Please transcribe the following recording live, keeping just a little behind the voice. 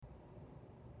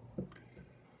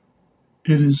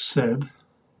It is said,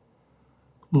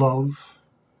 love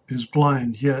is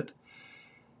blind, yet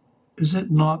is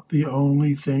it not the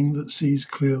only thing that sees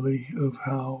clearly of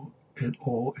how it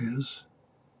all is?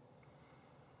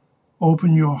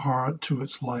 Open your heart to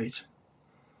its light,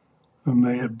 and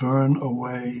may it burn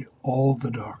away all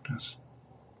the darkness,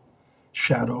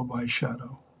 shadow by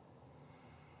shadow.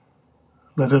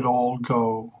 Let it all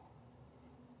go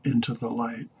into the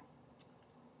light.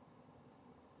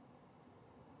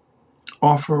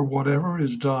 Offer whatever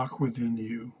is dark within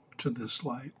you to this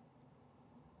light.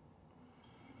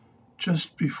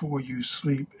 Just before you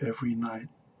sleep every night,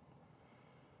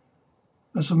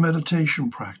 as a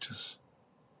meditation practice,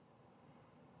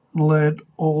 lay it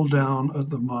all down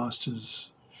at the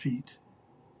Master's feet,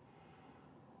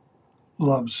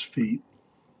 love's feet,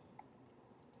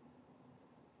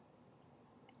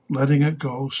 letting it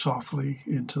go softly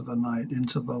into the night,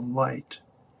 into the light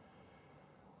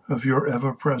of your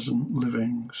ever-present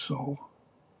living soul.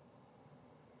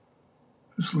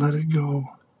 Just let it go.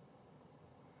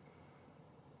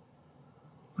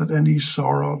 Let any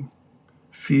sorrow,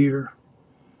 fear,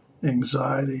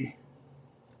 anxiety,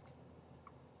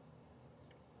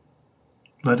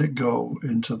 let it go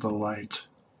into the light.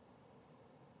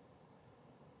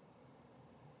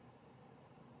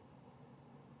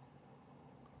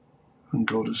 And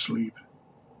go to sleep.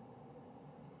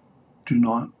 Do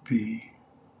not be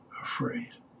afraid.